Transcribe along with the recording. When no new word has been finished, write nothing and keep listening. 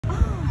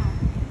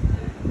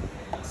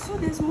So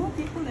there's more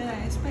people than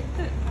I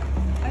expected.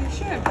 I'm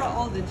sure I brought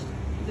all the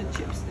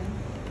chips then.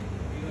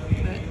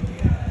 But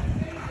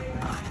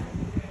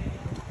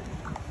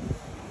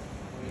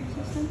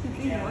just time to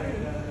drink water.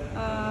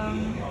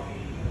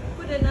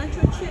 Put the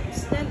nacho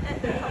chips, then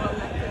add the cup of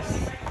nachos.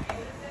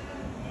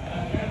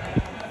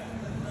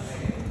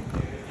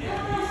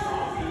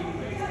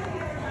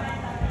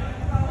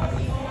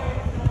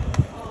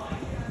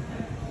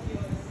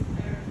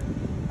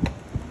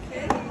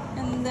 Okay,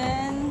 and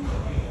then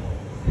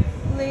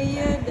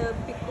layer the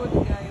pico de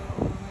gallo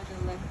over the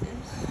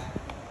lettuce.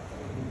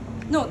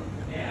 No,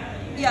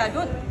 yeah,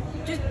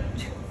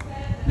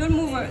 don't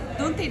move or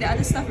don't take the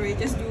other stuff already,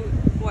 just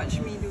watch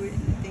me do it, I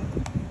think.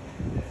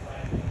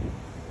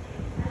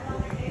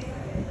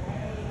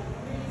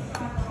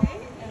 Okay,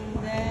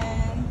 and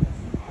then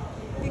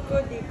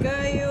pico de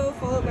gallo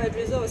followed by a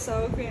drizzle of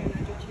sour cream and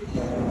nacho cheese.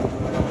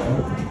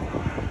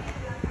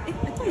 I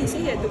thought he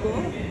said he had to go.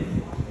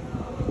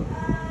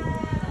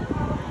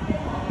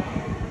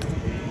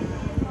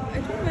 I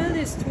don't know whether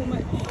it's too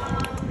much.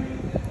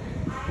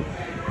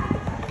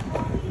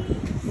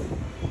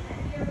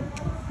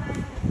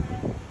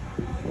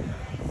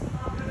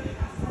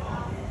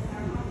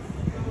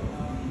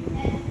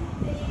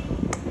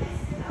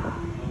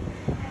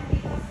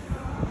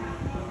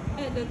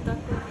 The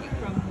taco meat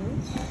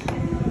crumbles.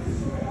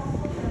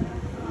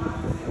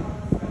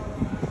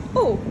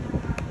 Oh!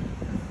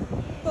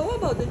 But what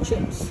about the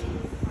chips?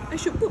 I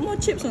should put more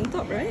chips on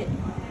top, right?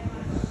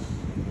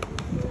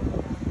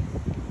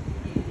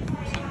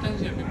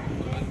 Sometimes you have to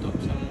put on top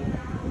some more.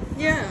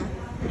 Yeah.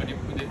 But you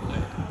put it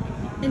like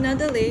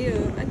Another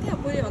layer. I think I'll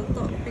put it on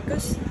top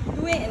because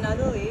doing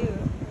another layer.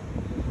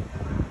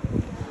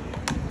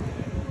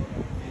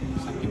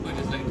 some people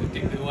just like to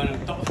take the one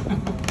on top.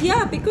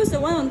 Yeah, because the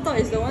one on top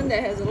is the one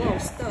that has a lot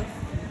of stuff.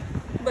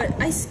 But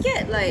I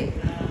scared like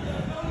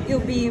it'll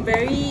be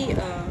very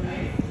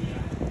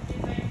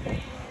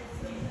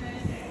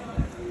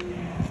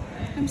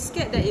I'm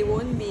scared that it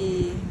won't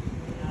be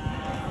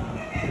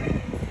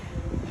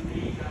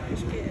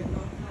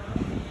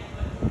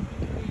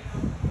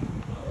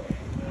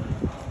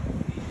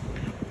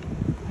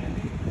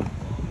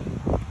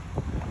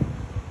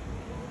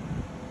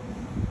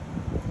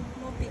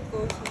more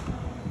pickles.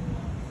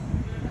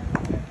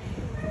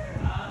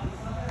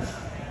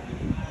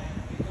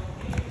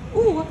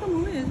 Oh,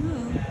 guacamole as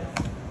well.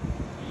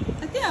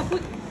 I think I'll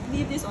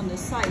leave this on the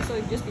side so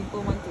if just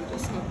people want to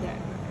just have that.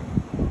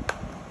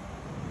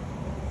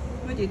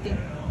 What do you think?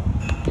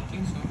 I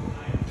think so.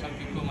 Some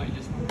people might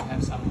just want to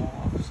have some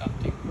more of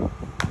something.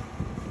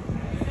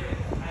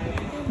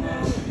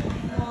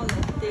 More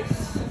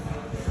lettuce.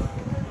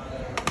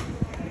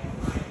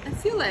 I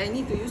feel like I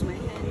need to use my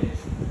hands.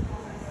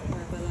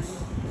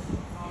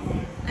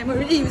 I'm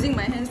already using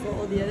my hands for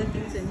all the other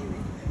things anyway.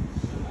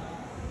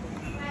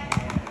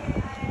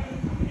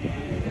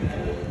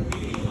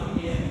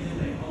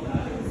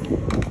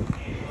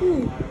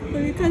 Ooh,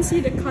 but you can't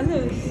see the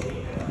colors.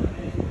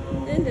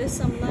 And then there's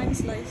some lime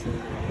slices.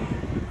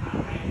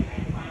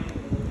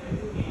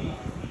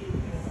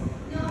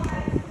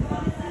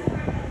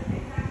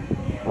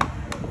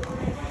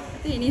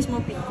 I think it needs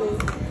more pickle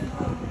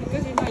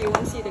because if not you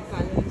won't see the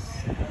colors.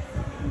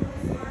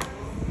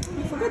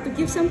 I forgot to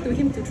give some to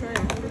him to try.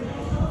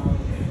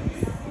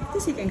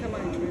 This he can come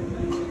out and try.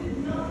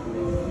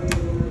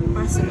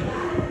 Awesome.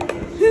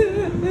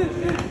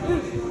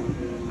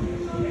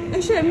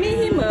 Actually, I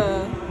made him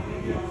a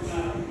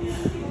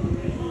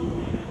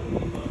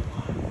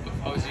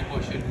Fauzi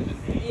portion.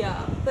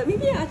 yeah, but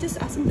maybe I'll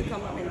just ask him to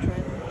come up and try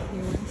it if he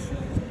wants.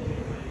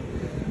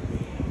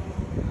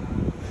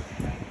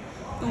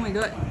 Oh my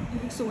god,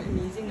 it looks so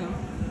amazing now.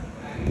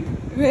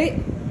 Right?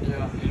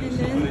 Yeah, it looks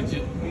so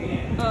legit.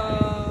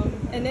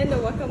 And then the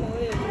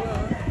guacamole as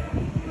well.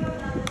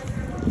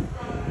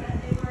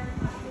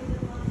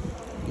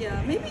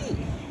 Yeah, maybe.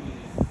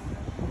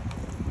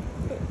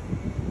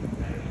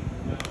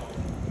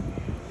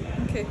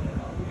 Okay.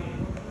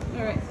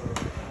 Alright.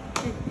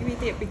 Let me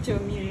take a picture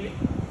of me and it.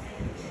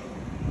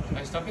 Should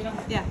I stop it now?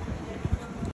 Yeah.